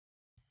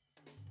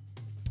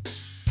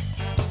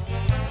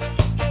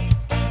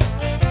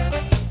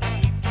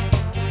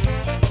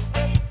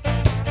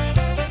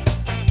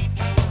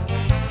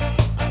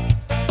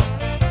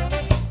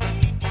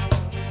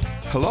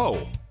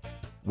Hello.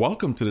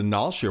 Welcome to the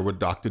KnolShare with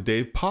Dr.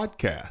 Dave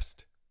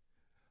podcast.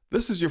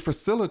 This is your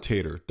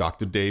facilitator,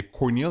 Dr. Dave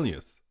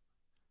Cornelius.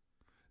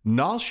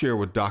 KnolShare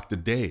with Dr.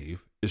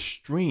 Dave is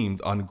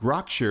streamed on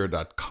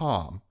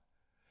grokshare.com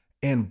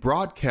and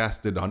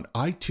broadcasted on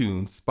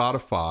iTunes,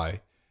 Spotify,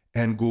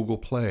 and Google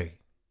Play.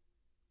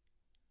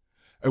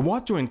 I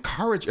want to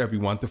encourage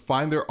everyone to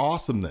find their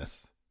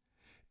awesomeness.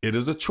 It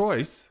is a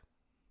choice.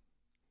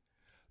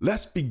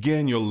 Let's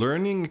begin your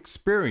learning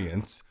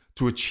experience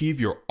to achieve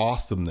your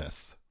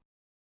awesomeness.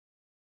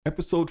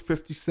 Episode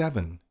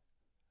 57,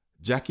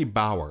 Jacqui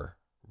Bauer,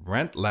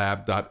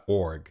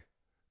 RentLab.org,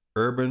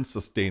 Urban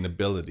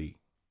Sustainability.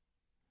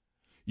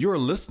 You are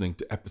listening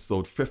to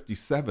episode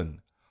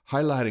 57,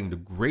 highlighting the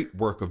great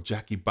work of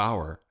Jacqui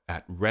Bauer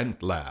at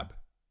RentLab.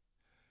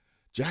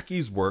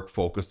 Jacqui's work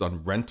focused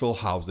on rental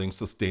housing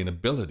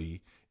sustainability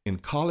in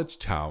college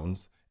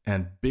towns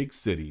and big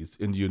cities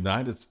in the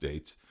United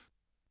States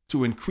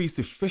to increase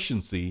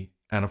efficiency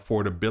and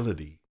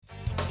affordability.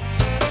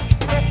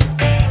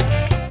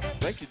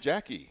 Thank you,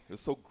 Jacqui.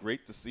 It's so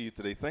great to see you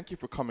today. Thank you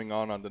for coming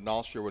on the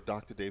KnolShare with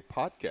Dr. Dave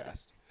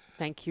podcast.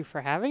 Thank you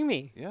for having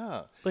me.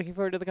 Yeah. Looking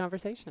forward to the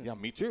conversation. Yeah,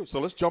 me too. So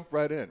let's jump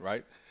right in,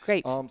 right?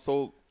 Great.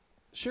 So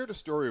share the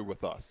story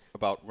with us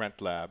about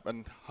RentLab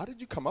and how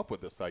did you come up with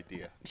this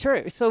idea?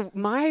 Sure. So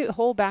my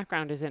whole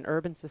background is in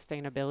urban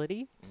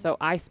sustainability. So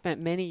I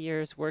spent many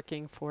years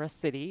working for a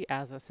city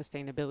as a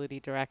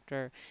sustainability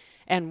director.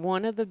 And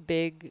one of the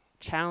big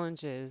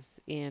challenges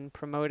in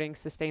promoting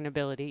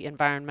sustainability,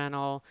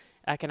 environmental,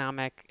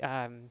 economic,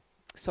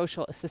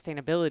 social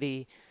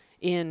sustainability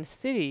in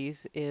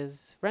cities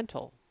is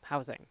rental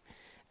housing.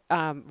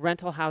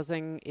 Rental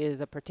housing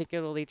is a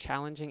particularly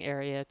challenging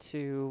area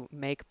to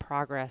make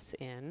progress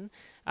in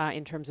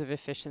terms of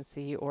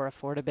efficiency or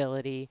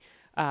affordability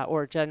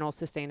or general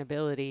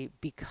sustainability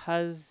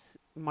because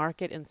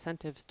market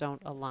incentives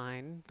don't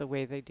align the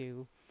way they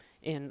do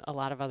in a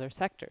lot of other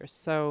sectors.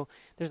 So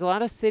there's a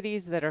lot of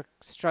cities that are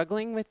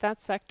struggling with that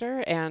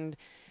sector. And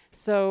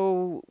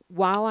so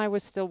while I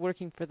was still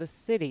working for the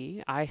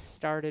city, I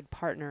started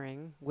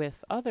partnering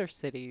with other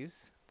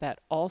cities that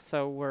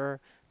also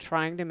were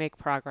trying to make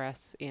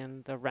progress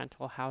in the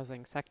rental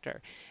housing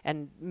sector.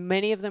 And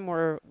many of them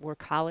were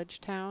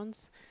college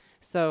towns.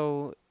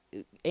 So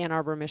Ann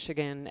Arbor,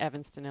 Michigan,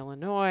 Evanston,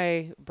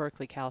 Illinois,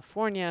 Berkeley,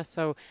 California.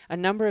 So a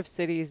number of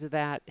cities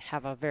that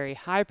have a very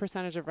high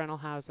percentage of rental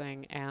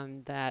housing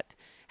and that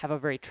have a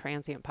very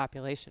transient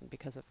population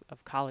because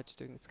of college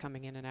students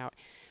coming in and out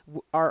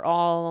are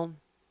all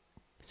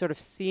sort of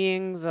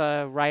seeing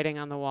the writing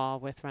on the wall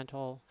with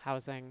rental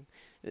housing,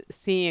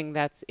 seeing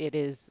that it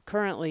is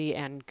currently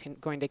and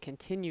going to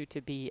continue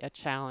to be a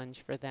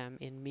challenge for them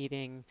in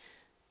meeting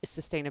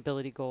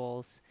sustainability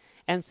goals.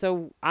 And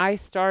so I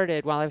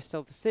started, while I was still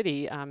at the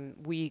city,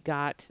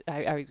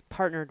 I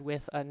partnered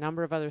with a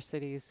number of other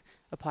cities,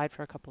 applied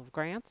for a couple of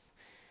grants,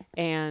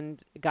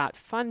 and got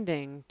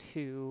funding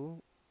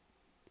to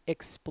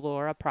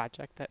explore a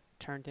project that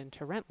turned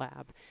into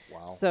RentLab.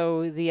 Wow.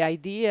 So the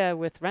idea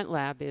with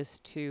RentLab is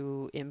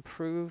to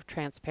improve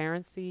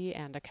transparency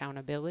and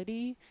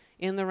accountability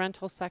in the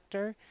rental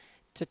sector,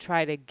 to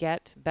try to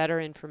get better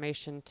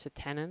information to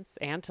tenants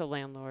and to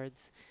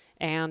landlords,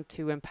 and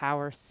to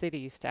empower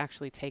cities to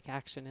actually take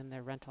action in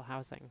their rental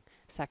housing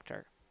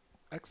sector.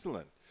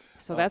 Excellent.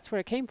 So that's where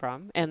it came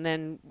from. And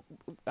then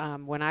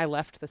when I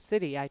left the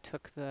city, I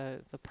took the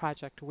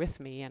project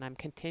with me, and I'm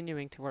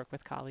continuing to work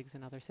with colleagues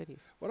in other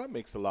cities. Well, that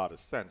makes a lot of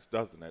sense,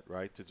 doesn't it,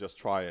 right? To just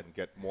try and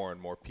get more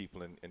and more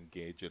people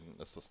engaged in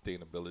a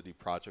sustainability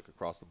project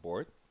across the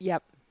board?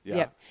 Yep. Yeah.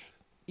 Yep.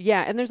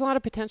 Yeah, and there's a lot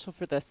of potential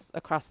for this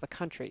across the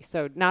country.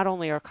 So not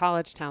only are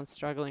college towns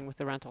struggling with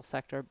the rental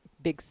sector,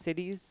 big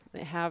cities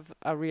have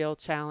a real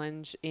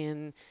challenge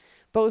in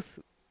both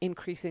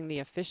increasing the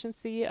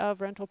efficiency of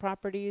rental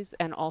properties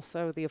and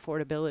also the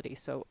affordability.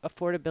 So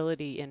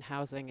affordability in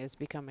housing is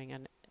becoming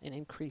an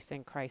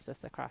increasing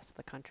crisis across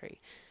the country.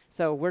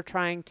 So we're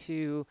trying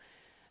to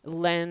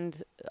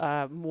lend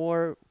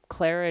more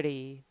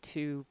clarity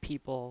to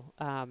people,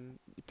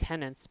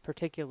 tenants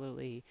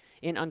particularly,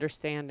 in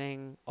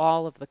understanding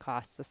all of the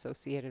costs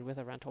associated with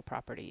a rental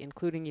property,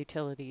 including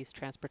utilities,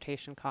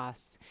 transportation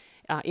costs,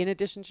 in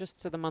addition just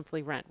to the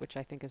monthly rent, which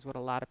I think is what a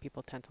lot of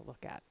people tend to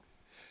look at.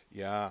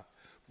 Yeah,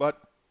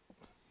 but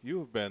you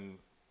have been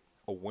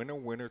a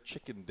winner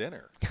chicken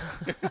dinner.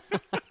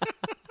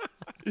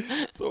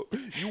 So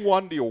you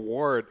won the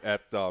award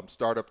at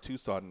Startup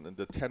Tucson,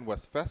 the 10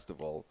 West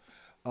Festival.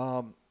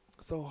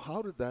 So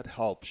how did that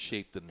help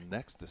shape the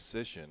next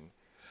decision,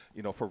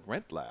 for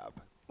RentLab?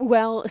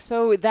 Well,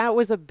 so that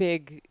was a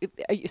big,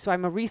 so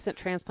I'm a recent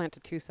transplant to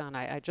Tucson.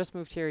 I just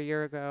moved here a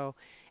year ago.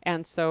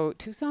 And so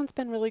Tucson's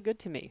been really good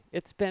to me.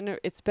 It's been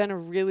a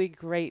really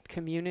great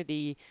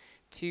community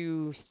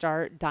to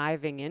start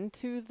diving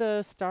into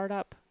the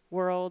startup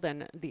world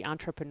and the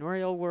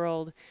entrepreneurial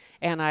world.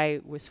 And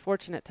I was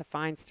fortunate to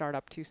find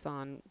Startup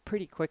Tucson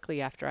pretty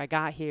quickly after I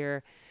got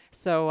here.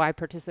 So I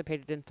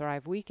participated in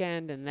Thrive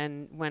Weekend and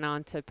then went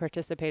on to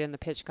participate in the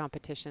pitch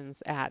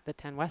competitions at the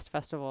 10 West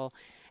Festival.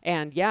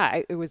 And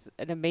yeah, it was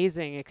an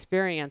amazing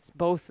experience,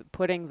 both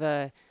putting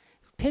the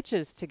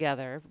pitches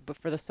together but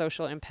for the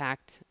social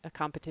impact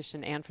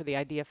competition and for the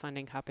idea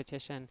funding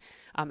competition,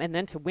 and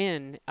then to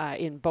win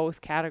in both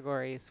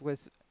categories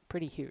was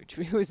pretty huge.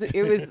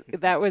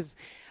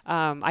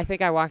 I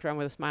think I walked around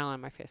with a smile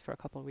on my face for a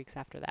couple of weeks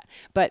after that.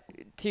 But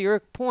to your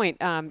point,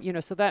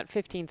 so that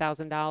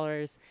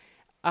 $15,000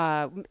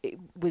 it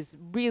was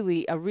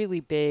really a really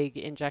big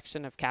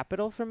injection of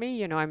capital for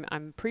me.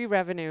 I'm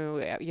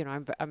pre-revenue.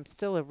 I'm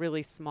still a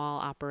really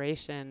small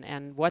operation,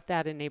 and what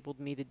that enabled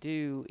me to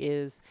do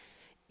is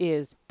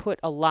put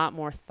a lot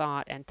more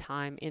thought and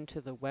time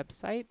into the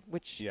website,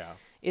 which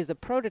is a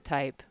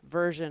prototype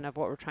version of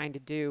what we're trying to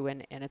do,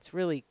 and it's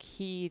really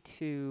key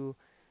to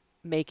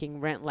making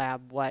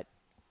RentLab what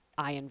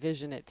I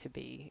envision it to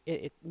be.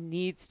 It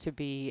needs to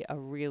be a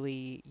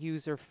really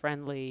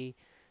user-friendly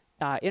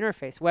web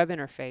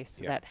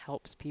interface that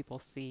helps people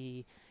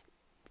see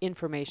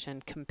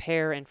information,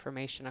 compare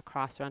information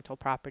across rental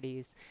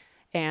properties,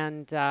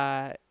 and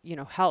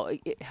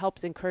it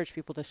helps encourage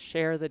people to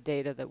share the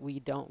data that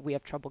we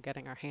have trouble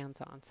getting our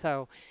hands on.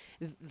 So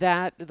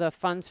that the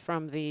funds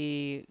from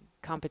the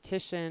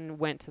competition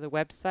went to the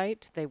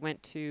website. They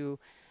went to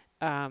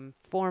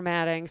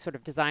formatting, sort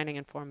of designing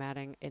and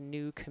formatting a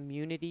new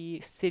community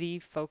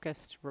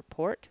city-focused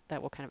report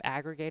that will kind of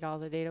aggregate all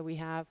the data we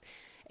have,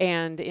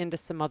 and into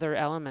some other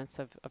elements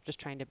of just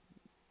trying to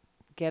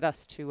get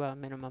us to a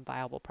minimum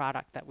viable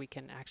product that we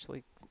can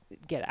actually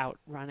get out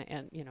running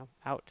and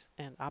out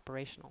and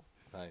operational.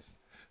 Nice.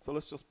 So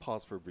let's just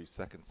pause for a brief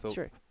second. So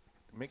sure.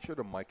 Make sure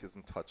the mic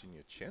isn't touching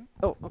your chin.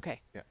 Oh,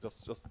 okay. Yeah,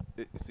 just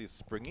see it's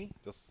springy.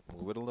 Just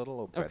move it a little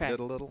or bend it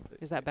a little.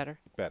 Is that better?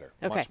 Better.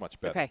 Okay. Much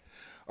better. Okay.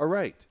 All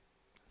right.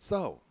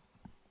 So,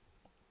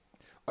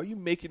 are you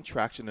making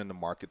traction in the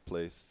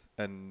marketplace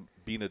and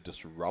being a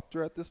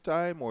disruptor at this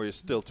time, or is it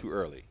still too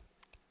early?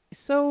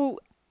 So,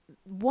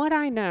 what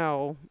I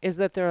know is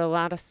that there are a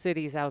lot of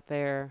cities out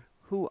there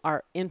who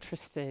are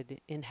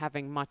interested in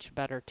having much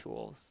better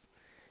tools.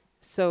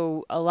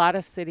 So a lot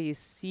of cities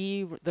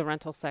see the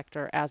rental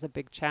sector as a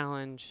big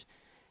challenge,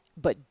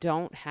 but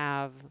don't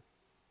have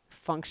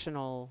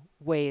functional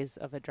ways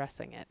of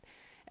addressing it.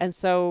 And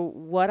so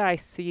what I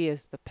see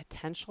is the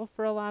potential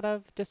for a lot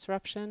of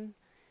disruption,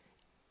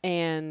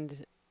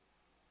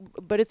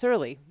 but it's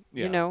early,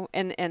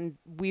 and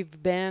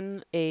we've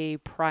been a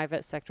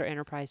private sector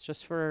enterprise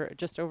just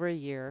over a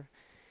year.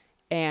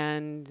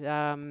 And,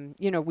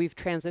 we've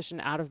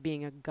transitioned out of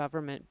being a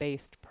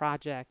government-based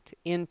project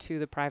into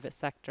the private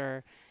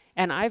sector.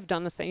 And I've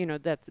done the same,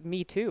 that's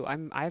me too.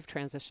 I've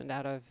transitioned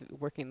out of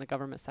working in the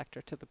government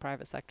sector to the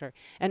private sector.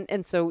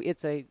 And so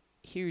it's a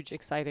huge,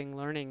 exciting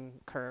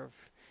learning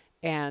curve.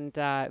 And,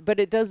 but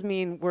it does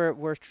mean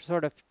we're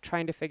sort of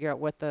trying to figure out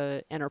what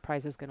the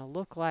enterprise is going to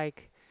look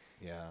like.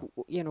 Yeah.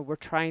 We're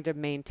trying to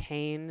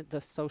maintain the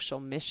social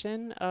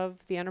mission of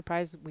the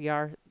enterprise. We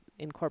are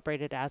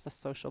incorporated as a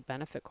social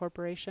benefit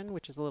corporation,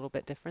 which is a little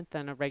bit different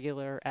than a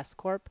regular S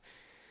corp.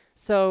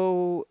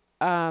 So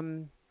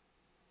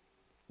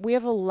we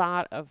have a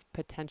lot of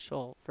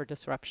potential for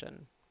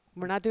disruption.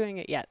 We're not doing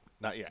it yet.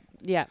 Not yet.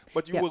 Yeah.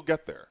 But you will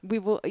get there. We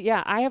will.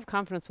 Yeah, I have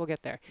confidence we'll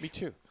get there. Me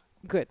too.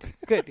 Good.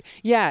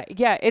 Yeah.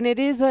 And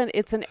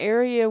it's an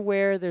area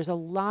where there's a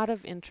lot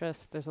of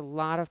interest, there's a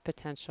lot of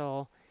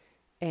potential,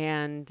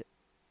 and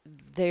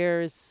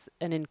there's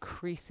an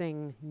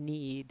increasing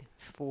need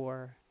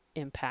for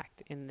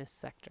impact in this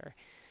sector.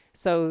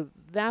 So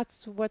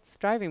that's what's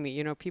driving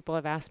me. People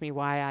have asked me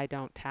why I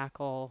don't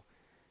tackle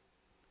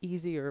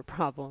easier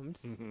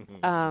problems.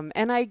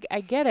 And I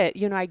get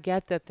it. I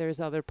get that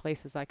there's other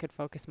places I could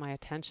focus my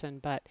attention,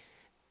 but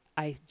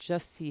I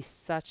just see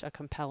such a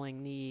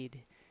compelling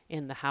need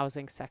in the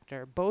housing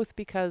sector, both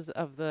because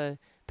of the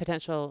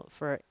potential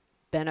for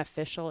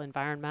beneficial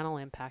environmental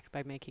impact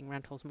by making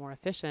rentals more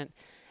efficient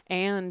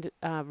and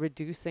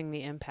reducing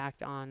the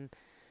impact on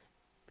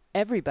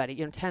everybody,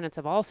 tenants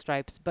of all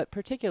stripes, but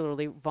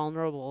particularly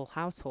vulnerable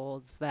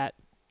households that,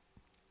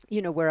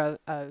 where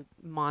a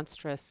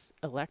monstrous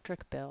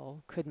electric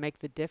bill could make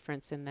the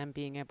difference in them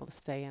being able to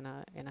stay in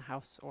a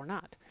house or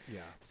not.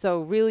 Yeah.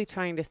 So really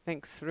trying to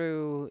think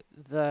through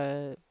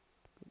the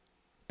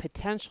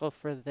potential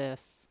for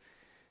this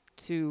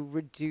to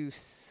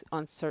reduce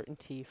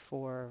uncertainty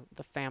for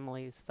the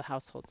families, the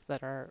households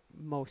that are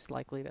most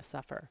likely to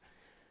suffer.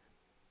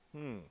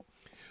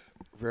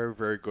 Very,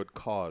 very good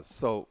cause.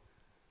 So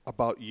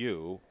about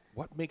you,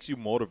 what makes you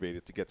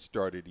motivated to get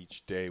started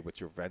each day with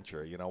your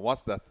venture?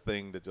 What's that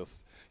thing that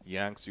just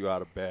yanks you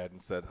out of bed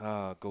and said,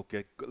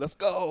 let's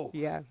go?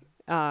 Yeah.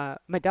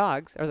 My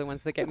dogs are the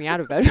ones that get me out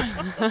of bed.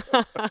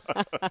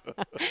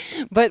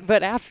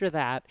 But after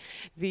that,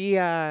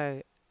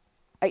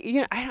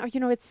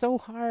 it's so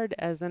hard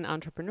as an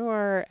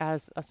entrepreneur,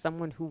 as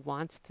someone who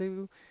wants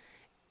to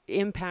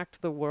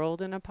impact the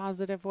world in a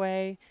positive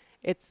way.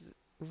 It's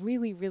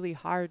really, really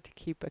hard to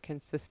keep a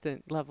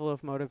consistent level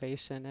of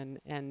motivation.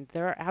 And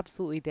there are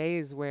absolutely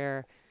days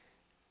where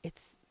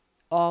it's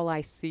all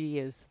I see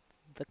is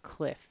the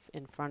cliff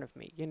in front of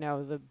me,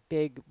 the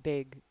big,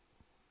 big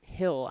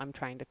hill I'm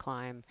trying to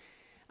climb.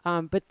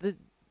 But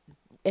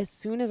as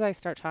soon as I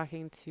start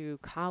talking to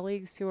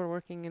colleagues who are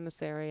working in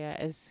this area,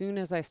 as soon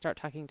as I start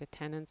talking to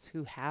tenants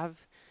who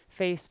have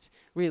faced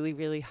really,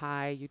 really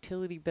high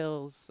utility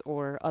bills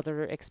or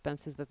other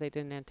expenses that they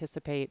didn't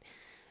anticipate,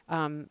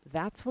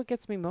 that's what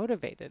gets me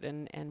motivated.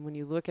 And when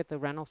you look at the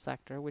rental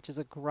sector, which is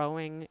a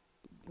growing,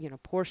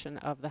 portion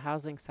of the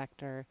housing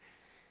sector,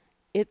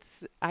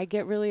 I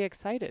get really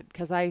excited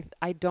because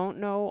I don't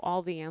know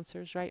all the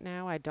answers right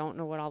now. I don't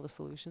know what all the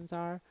solutions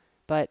are,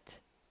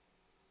 but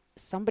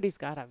somebody's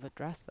got to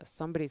address this.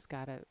 Somebody's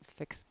got to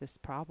fix this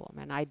problem.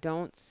 And I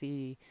don't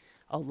see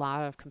a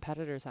lot of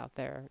competitors out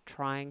there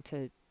trying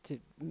to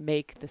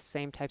make the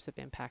same types of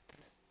impact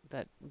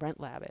that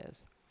RentLab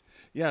is.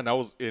 Yeah,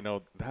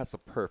 and that's a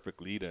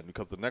perfect lead in,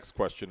 because the next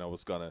question I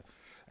was going to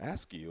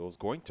ask you,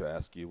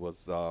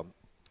 was,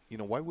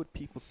 why would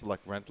people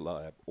select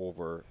RentLab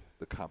over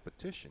the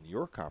competition,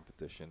 your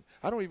competition?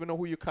 I don't even know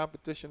who your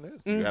competition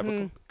is. Do you have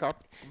a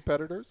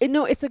competitors?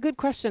 No, it's a good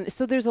question.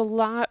 So there's a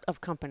lot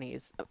of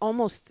companies,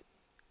 almost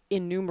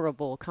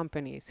innumerable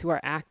companies who are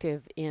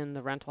active in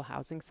the rental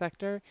housing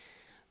sector,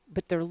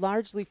 but they're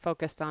largely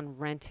focused on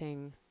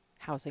renting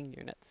housing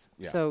units.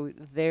 Yeah. So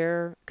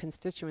their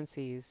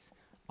constituencies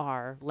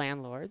are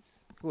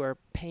landlords who are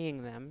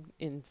paying them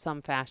in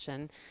some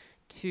fashion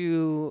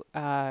to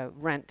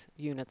rent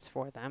units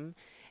for them,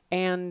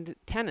 and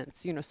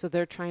tenants, so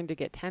they're trying to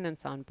get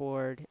tenants on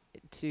board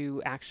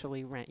to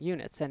actually rent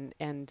units. And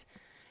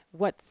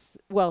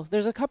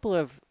there's a couple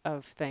of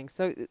things.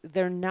 So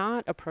they're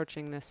not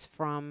approaching this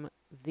from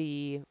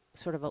the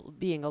sort of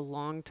being a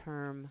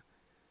long-term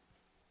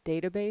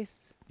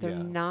database.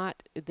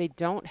 They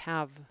don't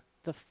have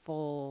the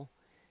full,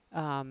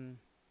 I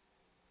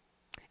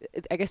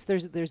guess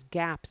there's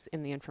gaps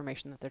in the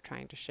information that they're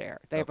trying to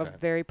share. They have a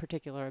very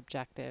particular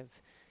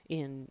objective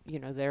in,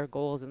 their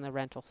goals in the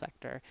rental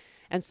sector.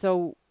 And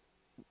so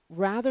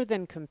rather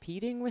than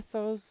competing with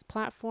those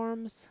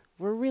platforms,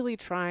 we're really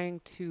trying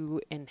to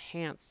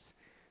enhance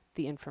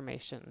the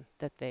information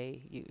that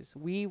they use.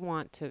 We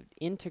want to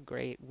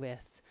integrate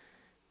with,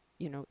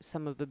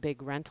 some of the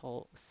big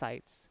rental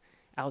sites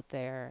out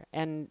there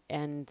and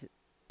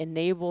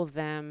enable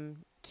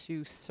them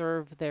to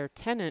serve their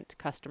tenant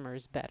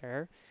customers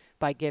better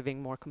by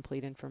giving more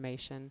complete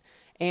information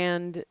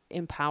and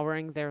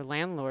empowering their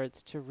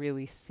landlords to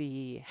really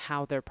see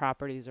how their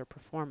properties are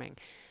performing.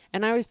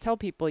 And I always tell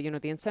people,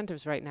 the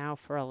incentives right now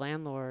for a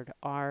landlord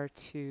are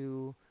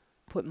to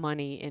put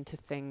money into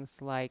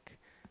things like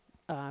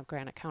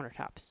granite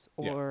countertops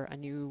or a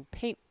new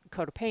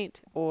coat of paint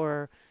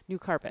or new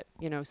carpet,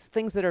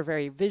 things that are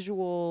very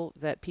visual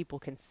that people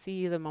can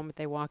see the moment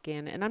they walk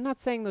in. And I'm not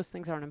saying those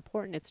things aren't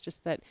important. It's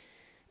just that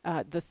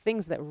the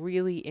things that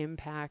really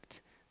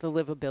impact the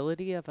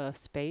livability of a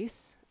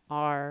space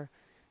are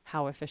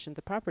how efficient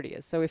the property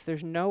is. So if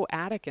there's no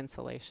attic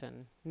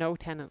insulation, no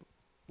tenant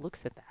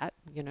looks at that.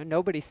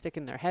 Nobody's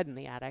sticking their head in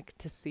the attic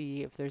to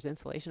see if there's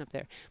insulation up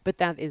there. But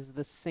that is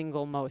the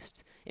single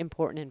most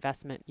important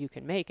investment you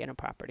can make in a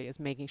property, is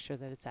making sure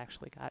that it's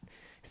actually got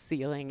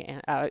sealing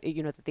and,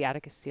 that the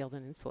attic is sealed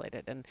and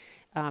insulated. And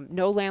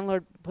no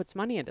landlord puts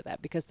money into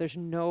that because there's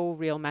no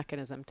real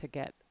mechanism to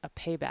get a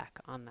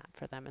payback on that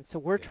for them. And so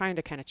we're trying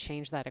to kind of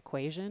change that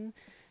equation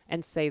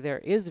and say there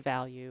is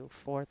value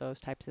for those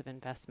types of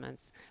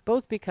investments,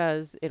 both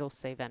because it'll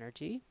save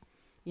energy,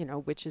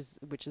 which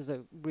is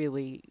a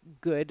really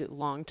good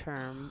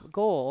long-term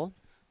goal.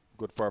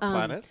 Good for our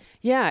planet.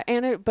 Yeah,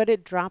 but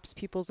it drops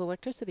people's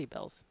electricity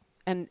bills.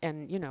 And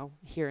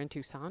here in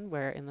Tucson,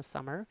 where in the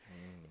summer,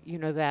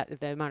 that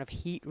the amount of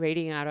heat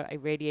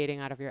radiating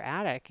out of your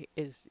attic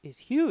is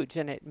huge,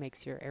 and it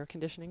makes your air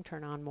conditioning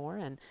turn on more,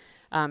 and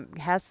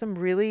has some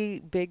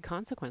really big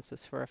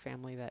consequences for a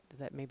family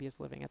that maybe is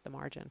living at the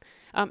margin.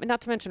 And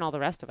not to mention all the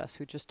rest of us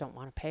who just don't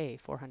want to pay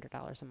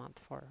 $400 a month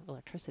for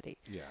electricity.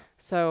 Yeah.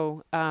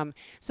 So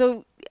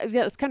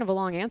it's kind of a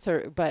long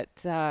answer,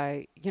 but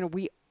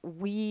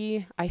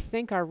we I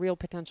think our real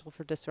potential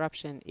for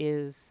disruption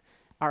is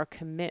our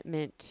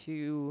commitment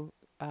to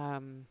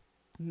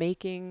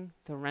making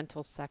the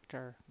rental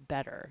sector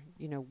better.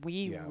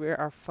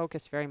 We're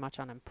focused very much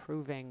on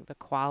improving the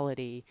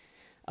quality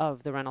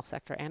of the rental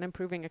sector and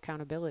improving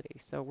accountability.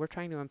 So we're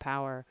trying to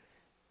empower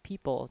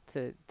people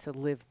to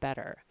live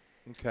better.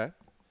 Okay.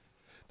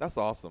 That's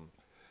awesome.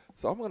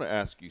 So I'm going to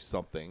ask you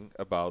something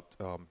about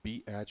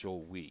Be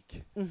Agile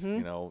Week.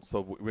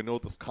 So we know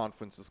this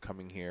conference is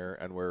coming here,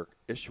 and we're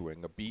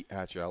issuing a Be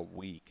Agile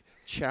Week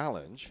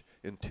challenge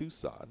in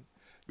Tucson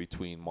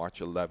between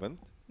March 11th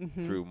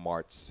through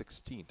March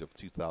 16th of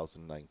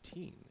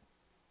 2019.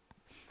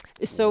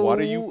 So what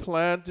do you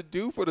plan to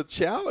do for the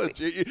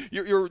challenge?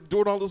 You're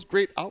doing all this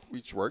great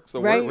outreach work,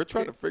 so we're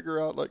trying to figure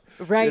out,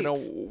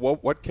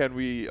 what can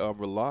we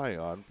rely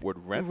on with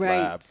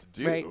RentLab to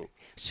do? Right.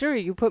 Sure,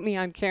 you put me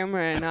on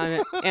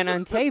camera and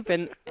on tape,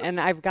 and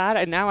I've got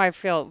it. Now I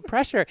feel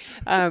pressure.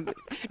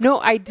 No,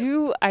 I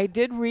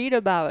did read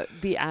about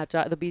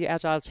the Be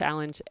Agile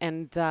Challenge,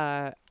 and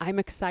I'm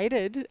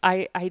excited.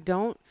 I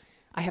don't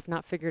I have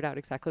not figured out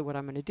exactly what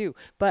I'm going to do,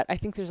 but I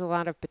think there's a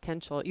lot of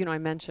potential. I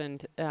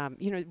mentioned,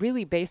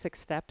 really basic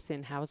steps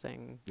in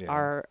housing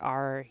Yeah.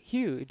 are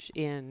huge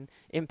in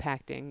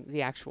impacting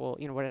the actual,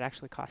 what it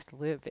actually costs to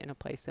live in a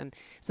place. And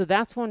so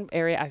that's one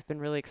area I've been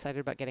really excited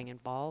about getting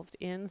involved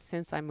in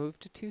since I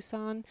moved to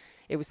Tucson.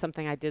 It was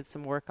something I did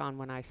some work on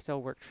when I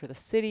still worked for the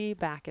city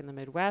back in the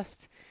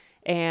Midwest.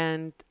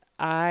 And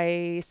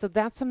so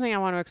that's something I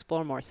want to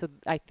explore more. So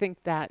I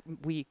think that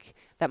week,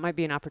 that might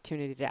be an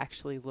opportunity to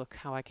actually look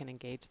how I can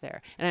engage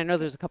there. And I know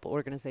there's a couple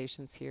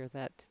organizations here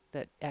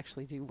that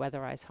actually do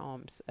weatherize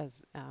homes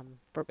as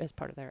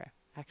part of their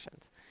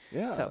actions.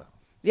 Yeah. So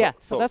So,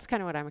 so that's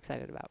kind of what I'm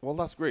excited about. well,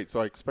 that's great.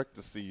 So I expect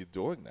to see you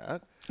doing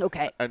that.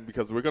 Okay. And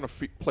because we're going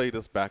to play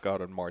this back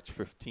out on March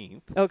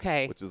 15th,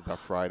 Okay. which is that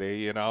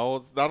Friday,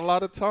 it's not a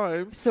lot of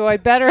time. So I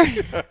better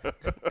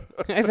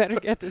I better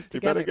get this You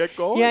together. better get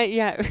going.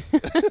 Yeah.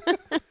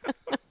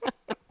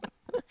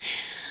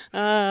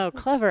 Oh,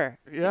 clever.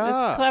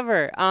 Yeah. It's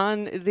clever.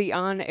 On the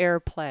on-air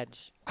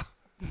pledge.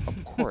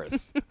 Of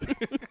course.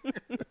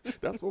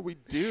 That's what we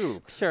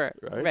do. Sure.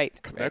 Right?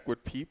 Right. Connect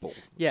with people.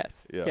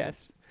 Yes. Yeah.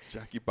 Yes.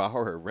 Jacqui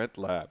Bauer,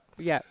 RentLa.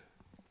 Yeah.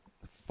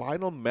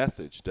 Final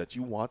message that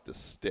you want to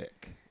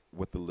stick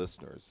with the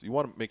listeners. You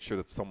want to make sure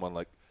that someone,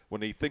 like,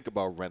 when they think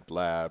about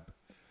RentLab,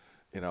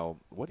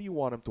 what do you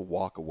want them to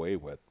walk away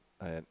with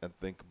and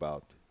think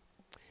about?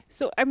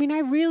 So, I mean, I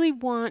really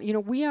want,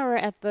 we are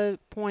at the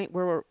point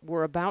where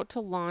we're about to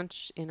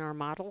launch in our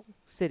model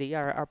city,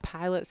 our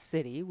pilot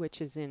city,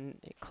 which is in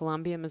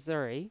Columbia,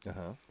 Missouri.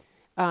 Uh-huh.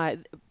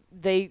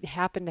 They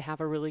happen to have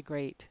a really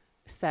great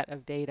set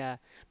of data,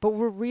 but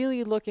we're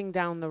really looking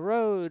down the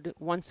road.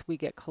 Once we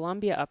get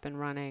Columbia up and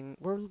running,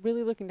 we're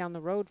really looking down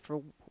the road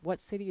for what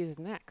city is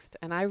next.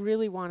 And I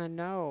really want to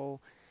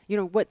know,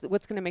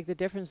 what's going to make the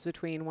difference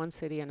between one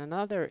city and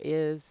another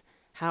is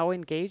how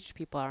engaged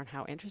people are and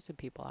how interested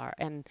people are.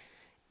 And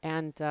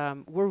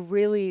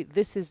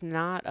this is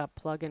not a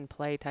plug and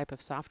play type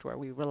of software.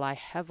 We rely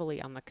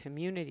heavily on the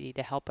community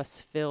to help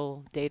us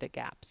fill data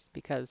gaps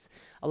because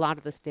a lot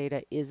of this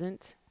data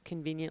isn't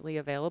conveniently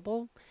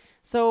available.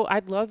 So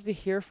I'd love to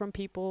hear from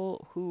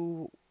people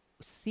who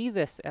see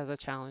this as a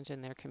challenge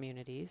in their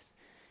communities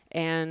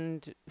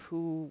and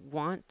who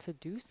want to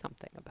do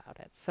something about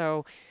it.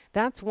 So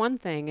that's one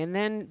thing. And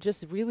then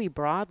just really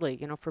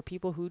broadly, for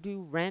people who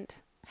do rent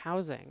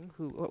housing,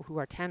 who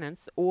are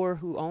tenants or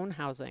who own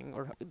housing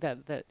or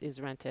that is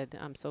rented,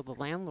 so the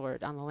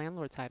landlord, on the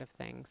landlord side of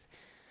things,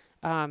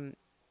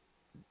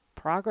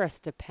 progress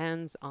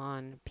depends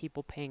on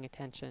people paying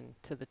attention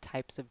to the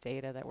types of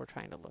data that we're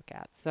trying to look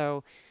at.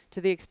 So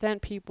to the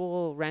extent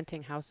people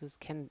renting houses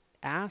can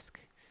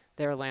ask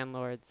their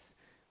landlords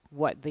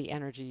what the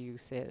energy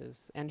use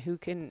is and who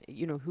can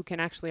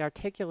actually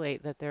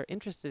articulate that they're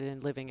interested in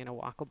living in a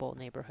walkable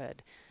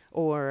neighborhood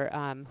or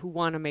who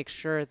want to make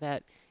sure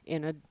that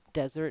in a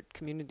desert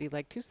community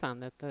like Tucson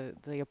that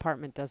the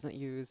apartment doesn't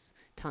use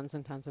tons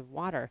and tons of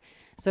water.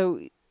 So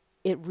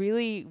we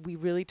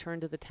really turn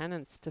to the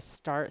tenants to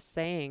start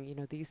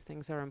saying, these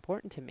things are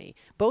important to me,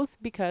 both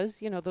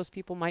because, those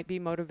people might be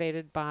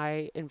motivated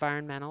by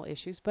environmental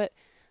issues, but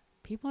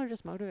people are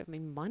just motivated. I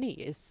mean, money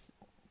is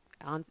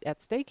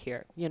at stake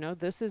here.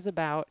 This is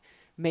about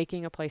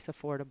making a place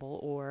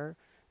affordable or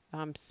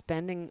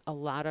spending a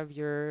lot of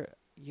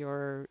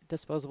your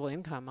disposable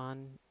income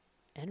on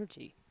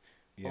energy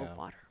or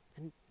water.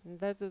 And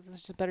there's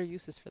just better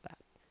uses for that.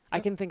 I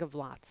can think of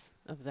lots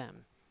of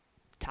them.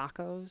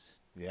 Tacos.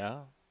 Yeah.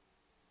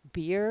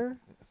 Beer.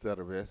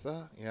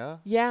 Cerveza. Yeah.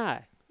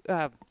 Yeah.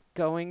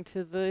 Going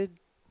to the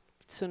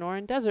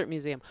Sonoran Desert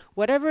Museum.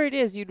 Whatever it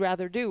is you'd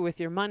rather do with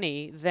your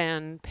money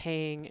than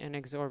paying an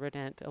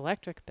exorbitant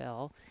electric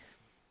bill,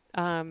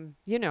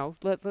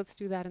 let's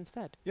do that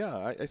instead.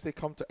 Yeah, I say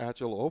come to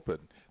Agile Open,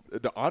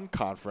 the On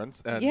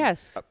Conference, and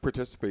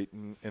participate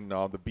in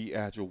the Be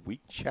Agile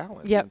Week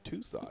Challenge in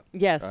Tucson.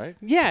 Yes. Right?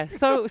 Yeah.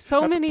 So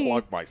many.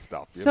 Plug my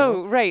stuff.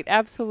 Right.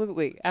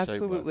 Absolutely.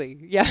 Absolutely.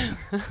 Shameless. Yeah.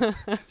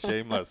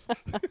 Shameless.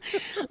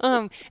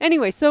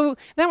 Anyway, so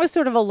that was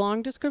sort of a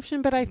long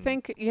description, but I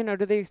think,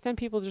 to the extent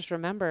people just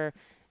remember,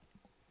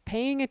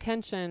 paying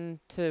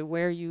attention to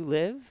where you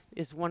live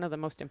is one of the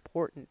most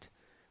important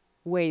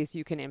ways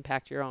you can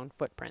impact your own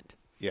footprint.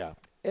 Yeah.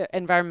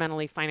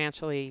 Environmentally,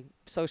 financially,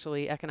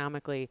 socially,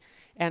 economically.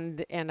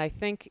 And I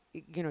think,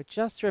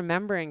 just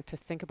remembering to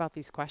think about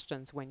these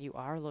questions when you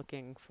are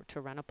looking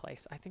to rent a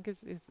place, I think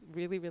is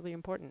really, really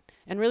important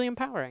and really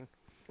empowering.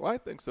 Well, I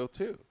think so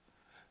too.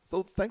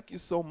 So thank you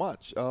so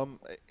much.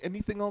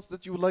 Anything else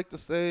that you would like to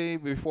say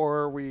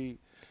before we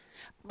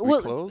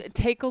close?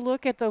 Take a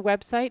look at the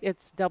website.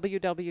 It's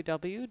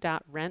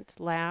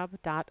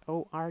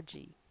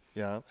www.rentlab.org.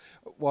 Yeah.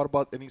 What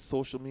about any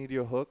social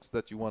media hooks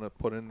that you want to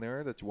put in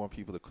there that you want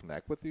people to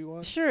connect with you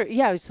on? Sure.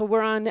 Yeah. So we're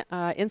on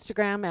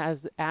Instagram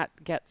as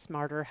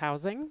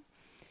 @GetSmarterHousing.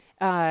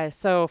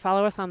 So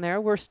follow us on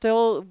there. We're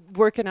still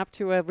working up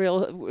to a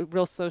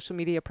real social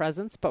media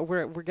presence, but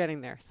we're getting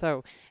there.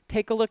 So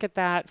take a look at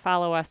that,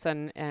 follow us,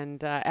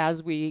 and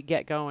as we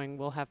get going,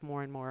 we'll have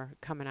more and more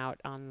coming out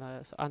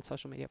on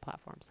social media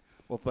platforms.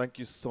 Well, thank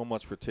you so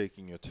much for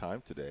taking your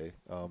time today.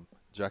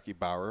 Jacqui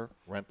Bauer,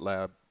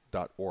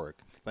 rentlab.org.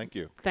 Thank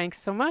you. Thanks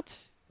so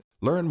much.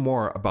 Learn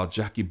more about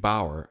Jacqui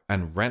Bauer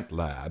and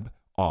RentLab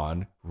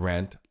on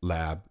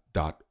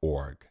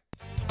rentlab.org.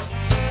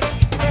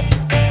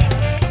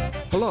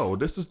 Hello,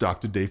 this is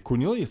Dr. Dave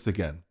Cornelius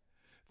again.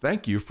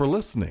 Thank you for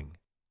listening.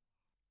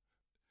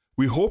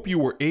 We hope you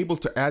were able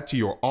to add to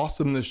your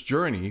awesomeness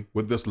journey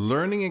with this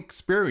learning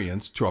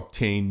experience to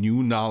obtain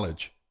new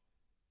knowledge.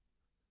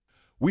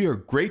 We are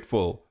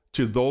grateful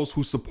to those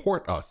who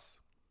support us.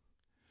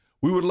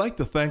 We would like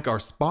to thank our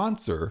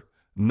sponsor,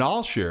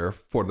 KnolShare,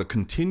 for the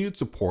continued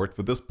support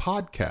for this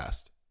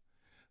podcast.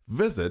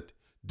 Visit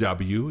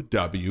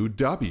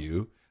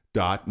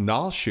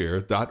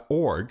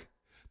www.knolshare.org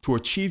to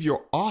achieve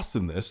your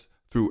awesomeness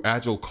through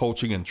agile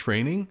coaching and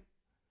training,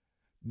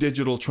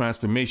 digital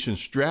transformation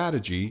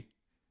strategy,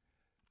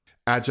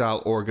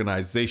 agile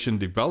organization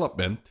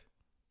development,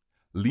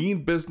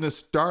 lean business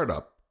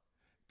startup,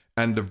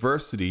 and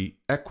diversity,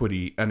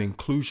 equity, and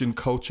inclusion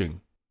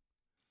coaching.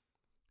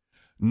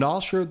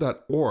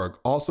 KnolShare.org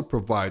also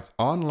provides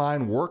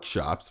online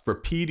workshops for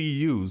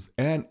PDUs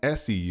and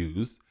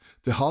SEUs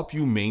to help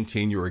you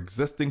maintain your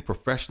existing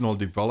professional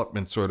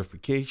development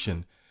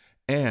certification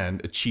and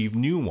achieve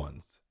new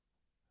ones.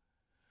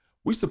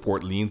 We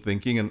support lean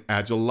thinking and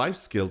agile life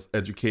skills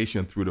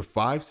education through the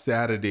 5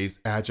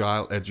 Saturdays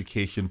Agile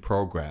Education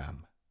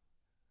Program.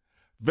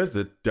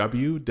 Visit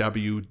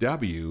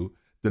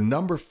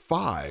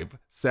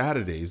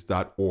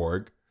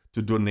www.5saturdays.org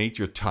to donate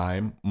your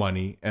time,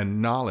 money,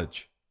 and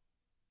knowledge.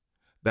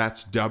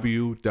 That's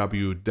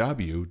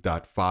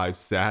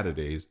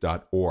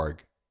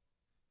www.5saturdays.org.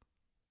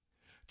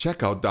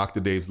 Check out Dr.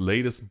 Dave's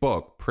latest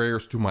book,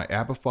 Prayers to My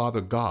Abba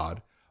Father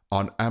God,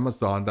 on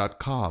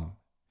Amazon.com,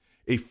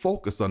 a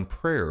focus on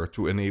prayer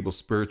to enable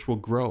spiritual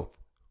growth.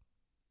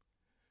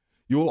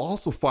 You will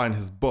also find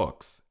his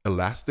books,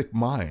 Elastic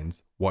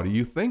Minds, What Are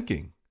You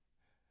Thinking?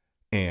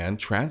 And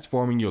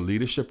Transforming Your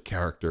Leadership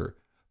Character,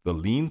 The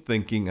Lean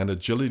Thinking and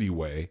Agility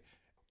Way,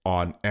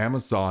 on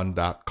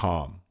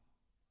Amazon.com.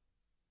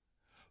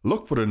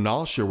 Look for the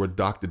KnolShare with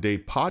Dr.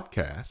 Dave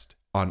podcast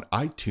on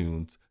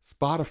iTunes,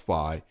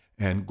 Spotify,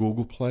 and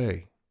Google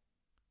Play.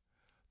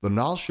 The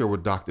KnolShare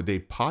with Dr.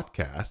 Dave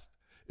podcast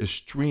is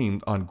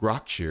streamed on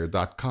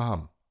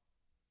grokshare.com.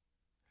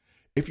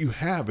 If you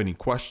have any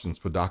questions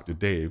for Dr.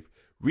 Dave,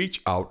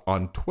 reach out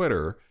on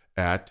Twitter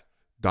at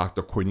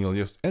Dr.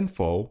 Cornelius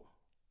Info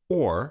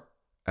or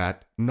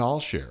at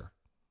KnolShare.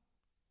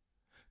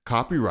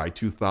 Copyright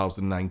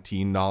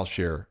 2019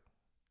 KnolShare.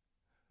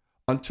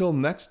 Until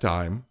next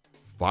time,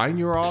 find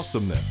your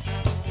awesomeness.